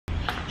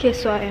Okay,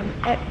 so I am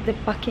at the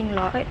parking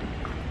lot.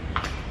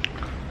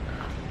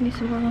 Ni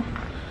semua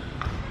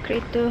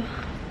kereta.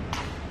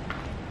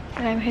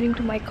 And I'm heading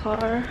to my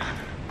car.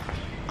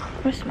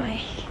 Where's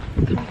my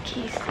car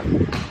keys?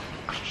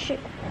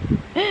 Shit.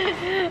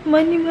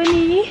 Money.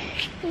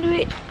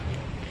 Duit.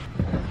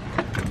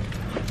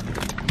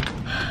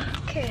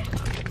 Okay.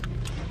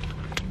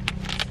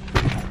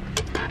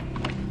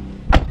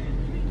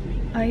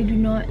 I do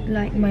not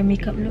like my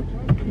makeup look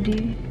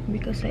today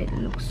because I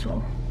look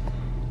so...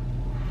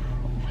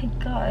 Oh my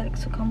god, I look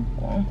so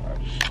kampung.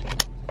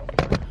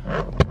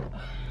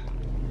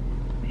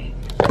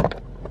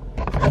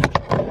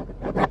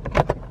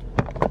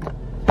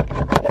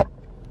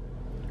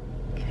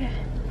 Okay.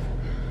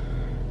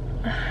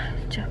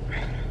 Sekejap.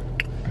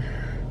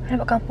 I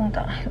nampak kampung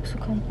tak? I look so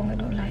kampung, I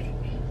don't like.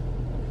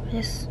 I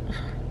just...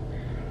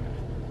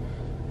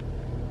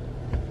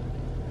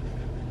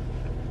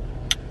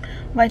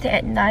 But I think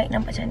at night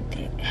nampak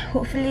cantik.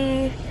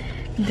 Hopefully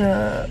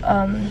the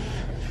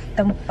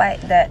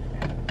tempat that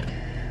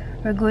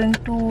we're going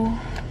to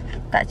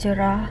tak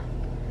cerah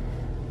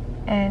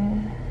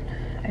and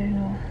I don't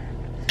know,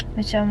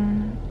 macam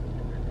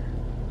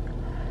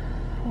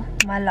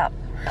malap,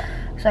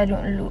 so I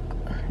don't look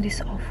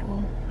this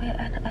awful.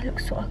 I look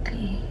so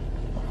ugly.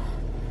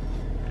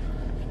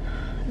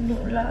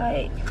 Look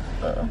like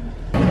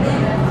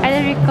I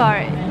don't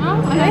record.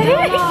 Huh?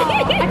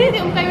 Ada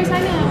tengok muka yang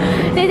sana.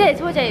 Dia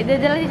semua cari.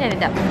 Dia lagi cari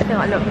tak?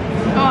 Tengok look.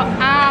 Oh,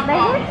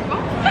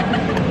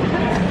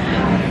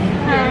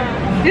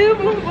 Dia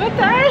belum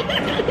botai.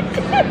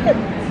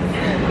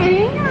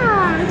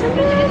 Macam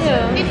mana?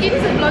 It is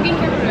a vlogging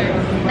camera.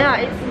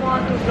 Yeah, it's more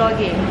to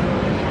vlogging.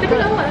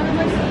 Tapi lawa lah.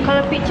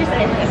 Kalau pictures,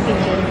 I take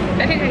pictures.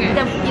 Tak kena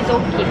sangat. It's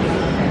okay.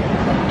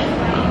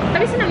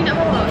 Tapi senang nak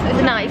bawa.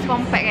 Senang, it's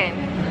compact kan?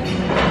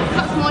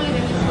 Not smaller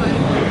than this one.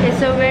 Okay,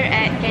 so we're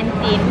at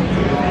canteen.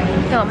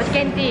 Tengok, macam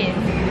canteen.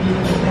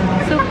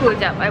 So cool.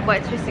 Sekejap, I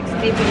buat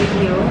 360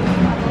 video.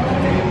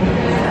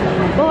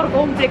 Baru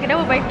komplain,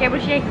 kenapa pakai kamera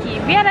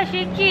shaky? Biarlah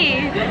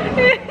shaky.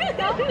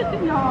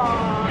 No.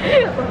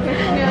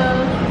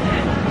 Professional.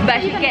 But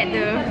she get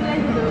the...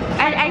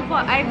 I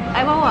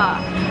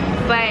bawa.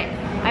 But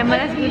I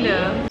malas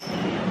guna.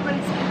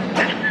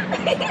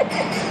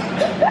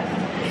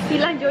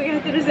 Hilang joy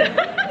terus.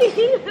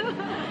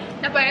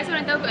 Dapat rasa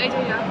orang tahu kot aja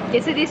ya.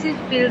 Okay, so this is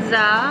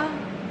Filzah.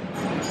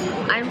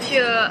 I'm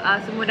sure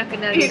semua dah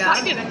kenal dia.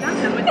 Tak ada datang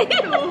nama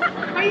dia tu.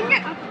 Kau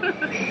ingat apa?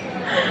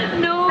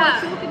 No,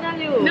 tak. semua kenal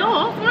you.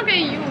 No, semua kan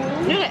you.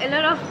 You know like a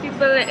lot of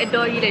people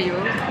adore you lah you.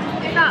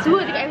 Tak.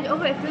 Semua dekat oh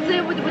my Filzah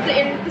yang betul-betul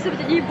macam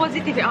jadi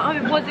positif.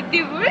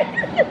 Positif.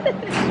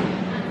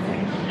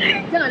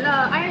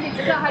 Janganlah, I ada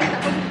cakap hari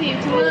tak positif.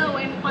 Cuma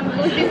when on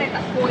those days I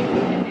tak post.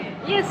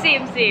 Yeah,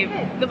 same.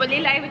 Lepas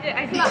Lela,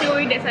 I still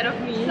showing that side of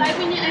me. So I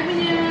punya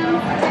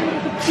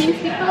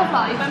principle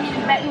lah. If I'm in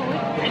a bad mood,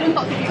 I don't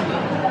talk to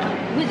people.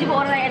 Gue jumpa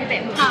orang yang ada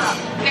bad mood.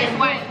 That's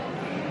one.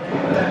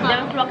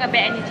 Jangan keluarkan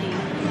bad energy.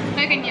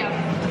 Saya akan diam.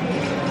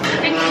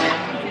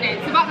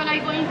 Sebab kalau I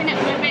go internet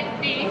on a bad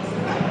days,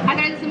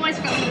 akan rasa semua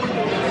cakap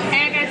bodoh.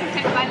 I akan rasa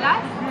cakap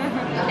balas.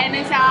 And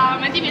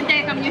macam nanti mental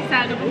akan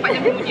menyesal 24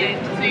 jam kemudian.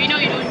 So you know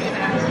you don't do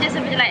that. So just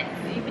something like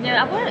you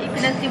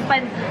kena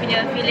simpan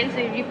punya feelings,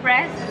 so you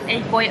repress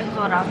and you koyak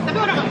seseorang. Tapi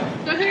orang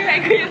tak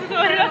koyak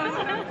seseorang.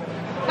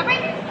 Tapi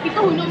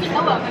people who know me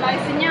tahu lah kalau I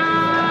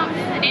senyap,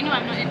 they know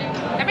I'm not in there.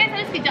 Tapi I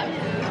selalu sekejap je.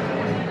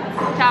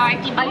 Macam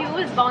I tidur. Are you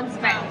always bounce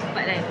back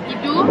cepat lah?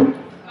 Tidur,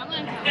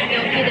 bangun.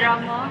 Okay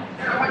drama.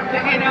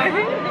 Okay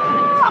drama.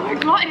 Oh my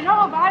god,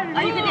 drama baru.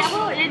 You kena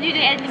apa? Yang you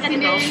ada ending kan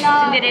tu?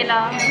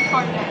 Cinderella.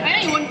 I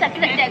know you won't tak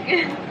kena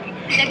jaga.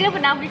 Jaga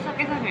kenapa nama dia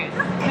sangat-sangat?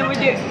 Nama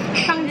dia?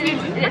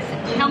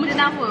 Nama dia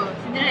nama.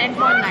 Cinderella and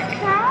Crown Night.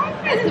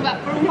 Sebab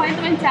perempuan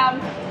tu macam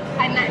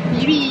anak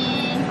tiri.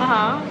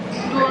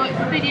 Dua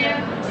dia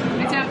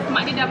macam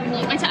mak dia dah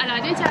punya. Macam ala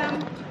dia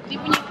macam dia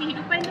punya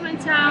kehidupan tu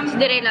macam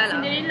Cinderella lah.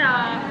 Cinderella.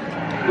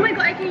 Oh my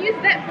god, I can use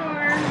that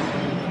for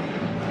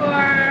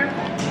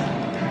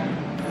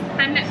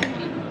anak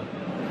sendiri.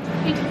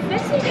 It's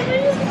best in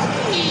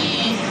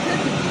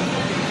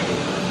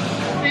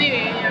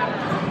anyway, yeah.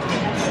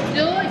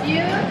 So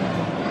dia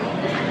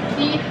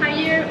di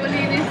hire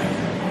oleh this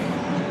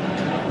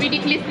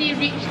ridiculously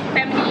rich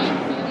family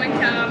to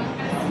macam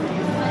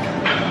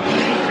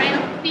kind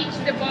of teach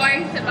the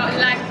boys about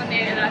life on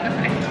there lah.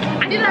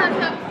 Adalah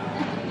macam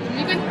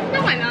you can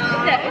tahu lah.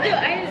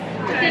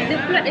 The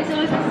plot is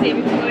always the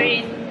same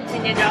Korean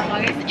punya drama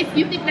kan. It's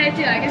guilty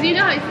pleasure lah, because you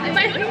know how it's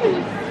I don't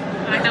know.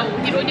 Tahu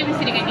hero dia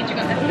mesti dengan dia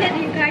juga. Dia ada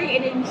yang kaya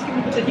and then miskin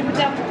betul. Dia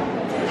macam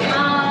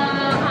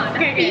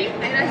tapi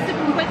I rasa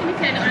perempuan tu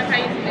mesti ada orang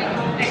kaya sebenarnya.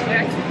 Like I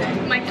rasa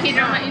my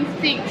K-drama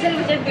instinct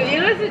selalu macam tu. You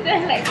know sudah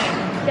like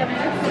macam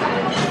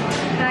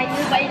kaya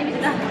but dia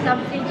macam dah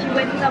something she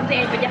went to something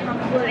and macam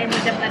humble and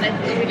macam tak ada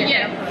duit.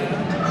 Yeah.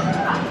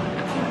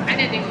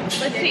 Ada tengok.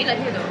 But sweet lah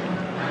dia tu.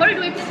 Baru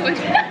 2 episod.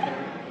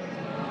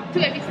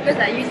 2 episode.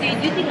 Because you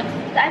think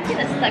I'm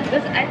not stuck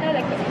because I know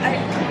like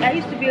I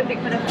used to be a big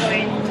fan of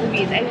Korean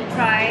movies. I would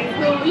cry.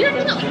 So you have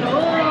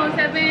tengok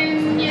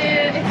 7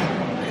 years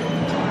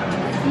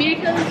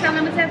Miracle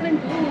sama number 7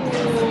 tu.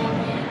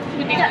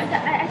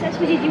 Tak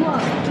suka dia jiwa.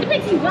 Dia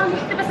baik jiwa,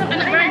 kita pasal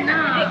anak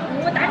beranak.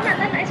 Tak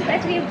nak suka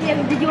actually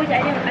yang dia jiwa je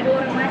ada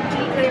orang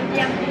mati ke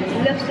yang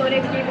love story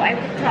punya buat I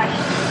would crush.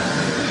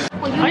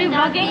 Are you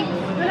vlogging?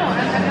 No,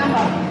 I'm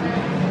gambar.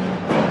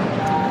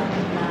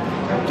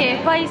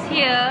 Okay, Fa is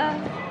here.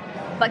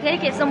 But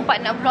kita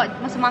sempat nak vlog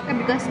masa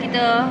makan because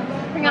kita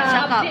Tengah nak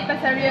cakap update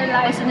pasal real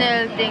life. personal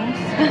things.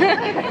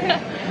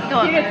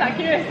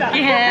 Curious tak?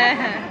 Yeah.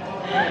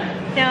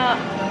 Tengok.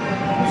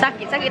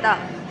 Sakit tak?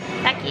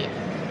 Sakit.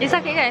 Dia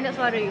sakit kan nak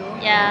suara you?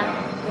 Ya.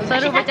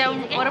 Suara Actually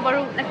macam sakit, orang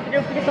baru lelaki dia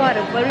punya suara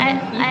baru I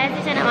mimpi. rasa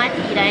macam nak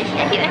mati dah. I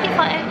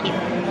keep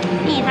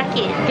ni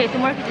sakit. Okay,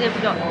 tomorrow kita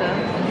pergi doktor.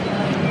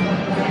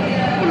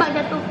 Tembak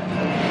jatuh.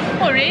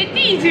 Oh,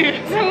 ready je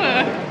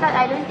semua. Tak,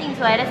 I don't think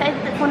so. I rasa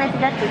phone nanti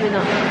jatuh tu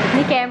tau.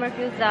 Ni kamera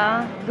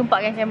Filzah.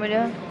 Gempakkan kamera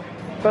dia.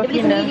 Dia beli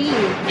sendiri.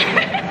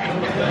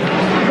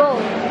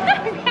 Go.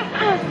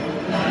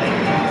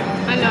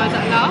 Alah,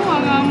 tak lawa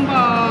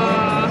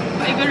gambar. Tak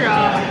boleh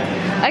gerak.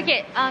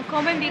 Okay,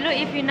 comment below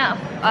if you nak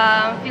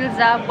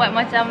Filzah buat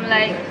macam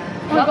like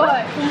Oh my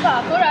god, sumpah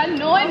korang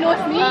no one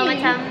knows me.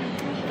 Macam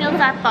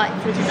Filzah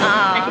thoughts macam tu.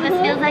 Like because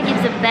Filzah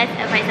gives the best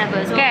advice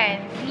ever. So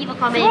Kan? leave a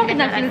comment Korang if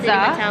kenal rasa dia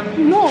Filzah? macam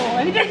No,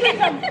 dia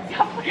cakap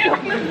siapa yang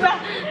Filzah.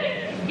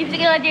 if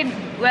sekiranya dia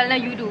well now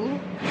you do.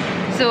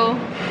 So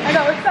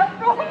Ada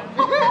WhatsApp bro.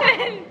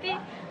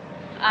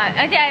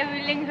 nanti I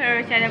will link her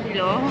channel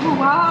below.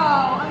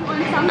 Wow, I'm on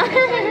something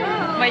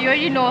now. But you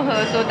already know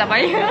her, so tak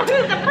payah.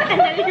 Tak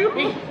kenal you.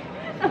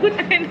 Aku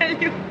tak kenal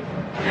you.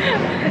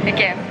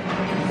 Okay.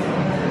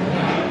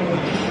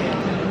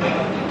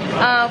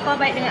 Kau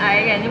baik dengan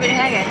I kan? You baik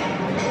dengan I kan?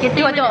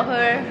 Kita tengok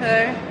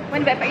her.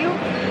 Mana backpack you?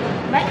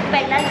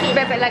 backpack luggage.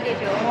 Backpack luggage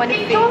tu. Warna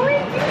pink.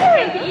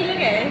 Gila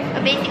kan? A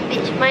basic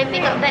bitch. My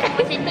makeup bag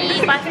macam ni,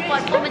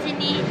 passport pun macam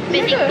ni.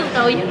 Basic tu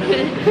tau you.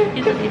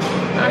 Itu dia.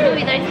 Tu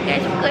kita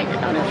guys suka je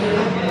tau dah.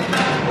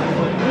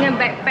 Dengan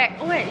backpack.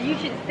 Oh wait, you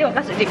should tengok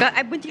kasut dia.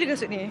 I benci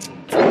kasut ni.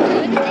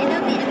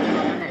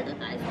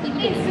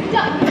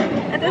 Sejak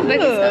Atas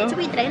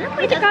Cuba kita try. Kenapa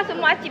macam kasut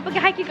makcik pergi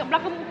hiking kat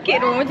belakang bukit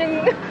tu. Macam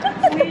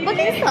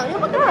pakai sok dia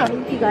pakai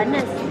nanti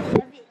ganas.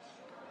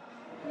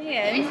 ni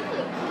kan?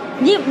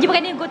 Dia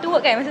pakai ni go to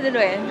work kan masa dulu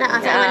kan? Nak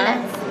asal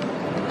malas.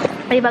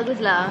 Tapi bagus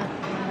lah.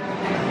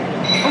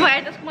 Oh my,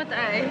 I tak suka mata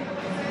I.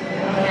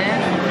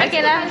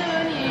 Okay lah.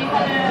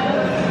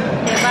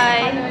 Okay,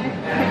 bye.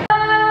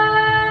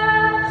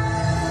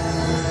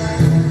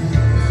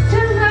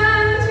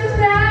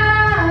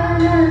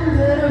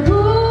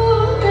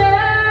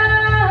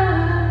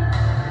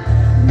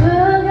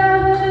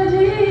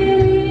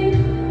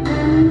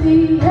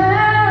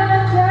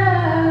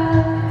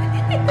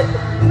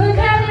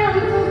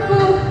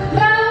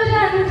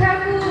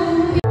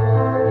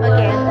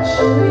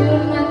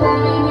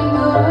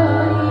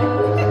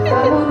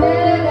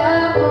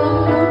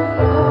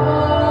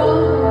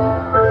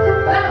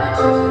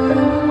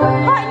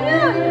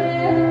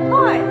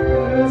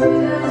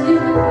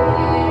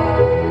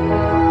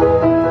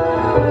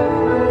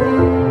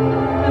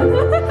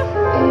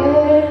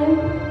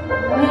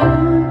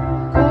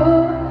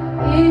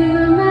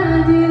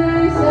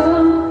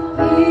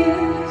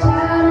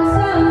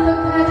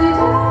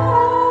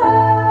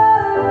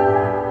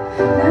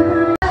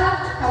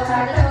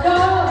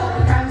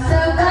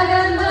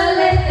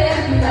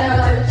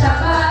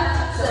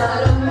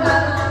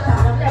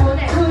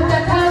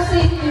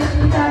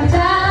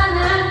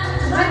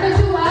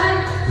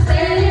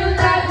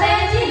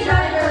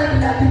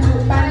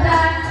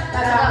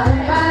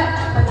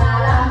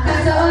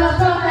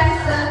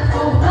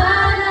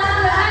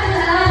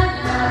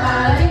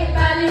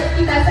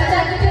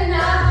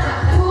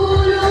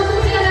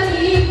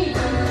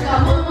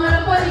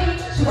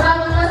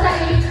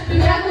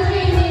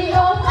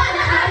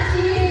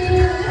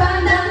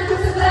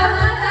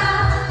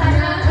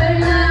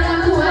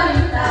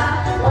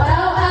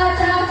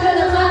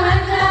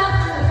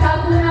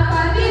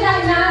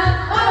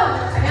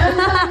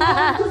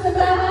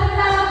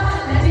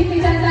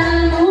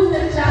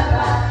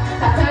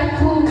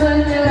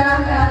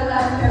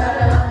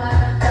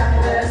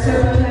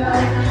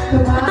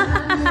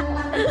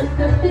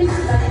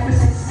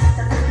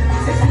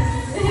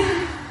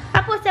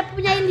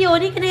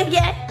 Ni kena gigit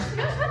eh.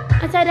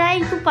 Macam ada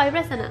air tumpah, you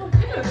perasan tak?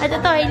 I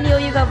tak tahu air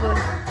Leo you ke apa.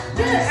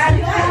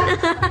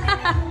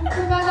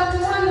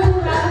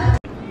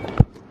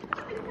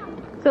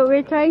 So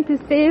we're trying to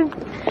save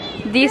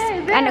this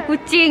anak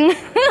kucing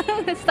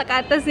stuck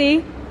kat atas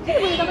ni. Sini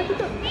boleh gambar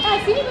tutup.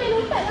 Sini boleh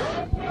lompat lah.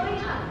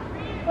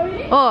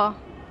 Oh.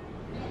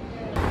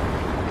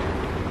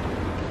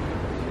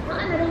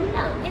 Tak ada.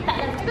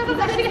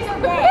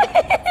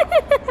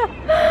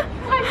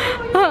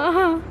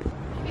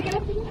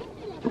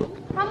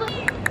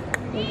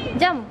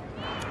 Jam.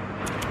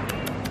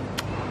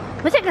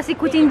 Macam kasih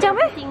kucing jam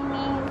eh? Kucing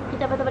ni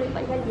kita patah balik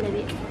 4 kali dah,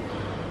 babe.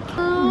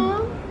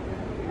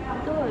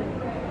 Betul.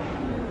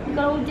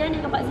 Kalau hujan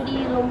dia akan paksa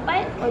dia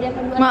lompat, or dia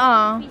akan buat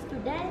freeze to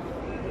death.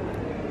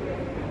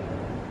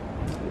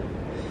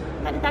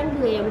 ada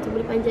tangga yang macam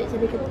boleh panjat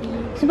macam kaki.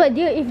 Sebab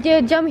dia, if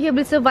dia jump here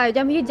boleh survive.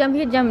 Jump here,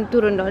 jump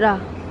turun dah.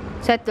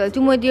 Settle.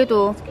 Cuma dia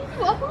tu,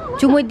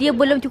 cuma dia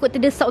belum cukup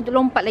terdesak untuk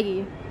lompat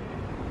lagi.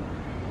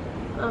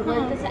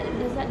 Kalau tersat.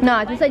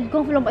 Nah, tersat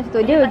kau lompat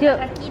situ. Dia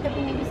Kaki tapi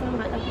maybe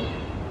selamat tapi.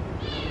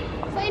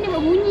 Saya ni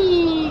buat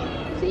bunyi.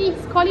 So he's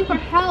calling for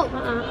help.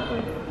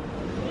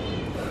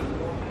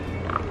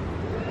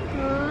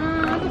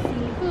 Aku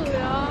suka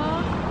ya.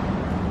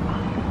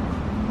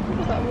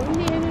 Aku tak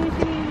boleh ada di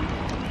sini.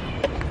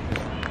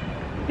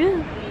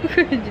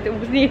 dia tak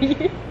buat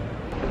sendiri.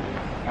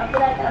 Aku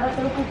dah tak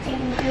rasa kucing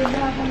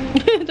Filzah pun.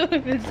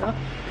 Tolong Filzah.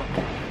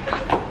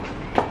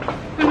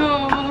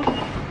 No.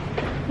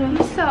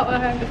 Risau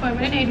lah depan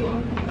mana nak duduk.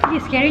 Dia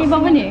scary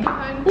bang mana?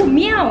 Oh,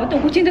 miau. Tu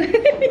kucing tu.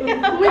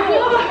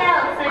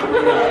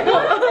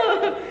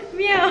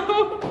 Miau.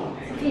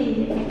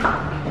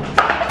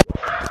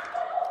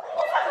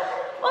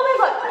 Oh my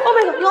god.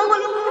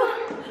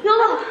 Ya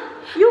Allah.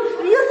 You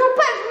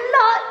sempat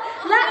pula.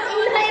 La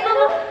ilaha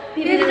illallah.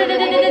 Dia.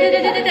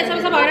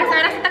 Sabar.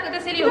 Rasa takut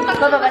terseliu.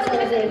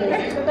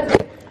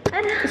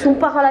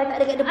 Sumpah kalau I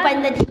tak ada kat depan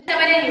tadi.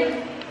 Sabar dia ni.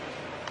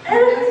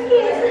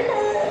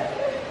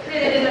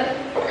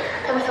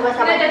 Sabar.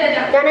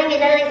 Jangan nangis,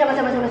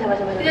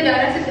 sabar. Dia dah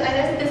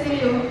rasa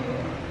terseliu.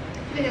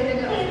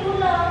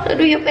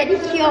 Aduh, you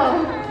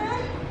pedicure.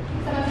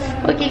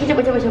 Okey, kita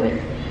coba.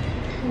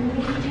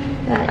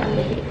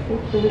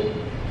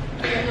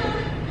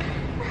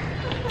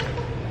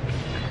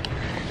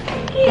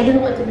 Ada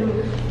rumah tu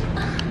dulu.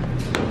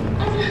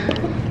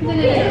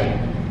 Boleh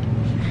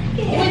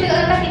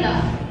tengok kaki tak?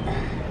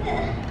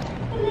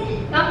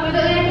 Tak, boleh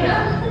tengok kaki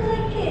tak?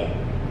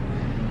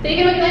 Tadi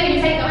kan bagi lagi,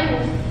 saya kat mana?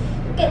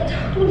 Kat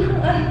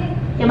tulang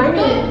Yang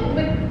mana?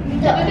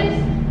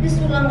 Dia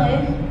tulang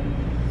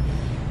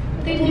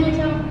Tadi dia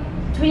macam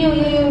Cuba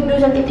you do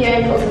something to your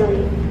ankle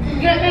slowly.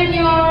 gerakkan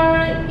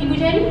your ibu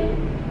jari.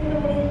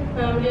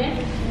 Boleh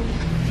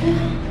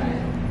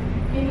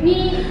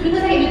Ni lutut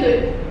sakit lutut?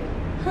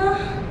 Hah?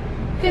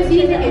 Ke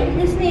sini sakit?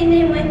 Dia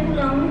sini main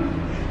pulang.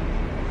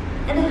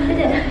 Ada.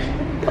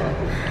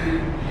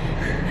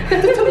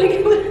 Tutup lagi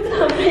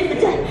mata.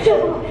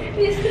 Jatuh.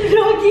 Ni sedih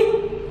lagi.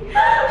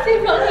 Saya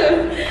fakta.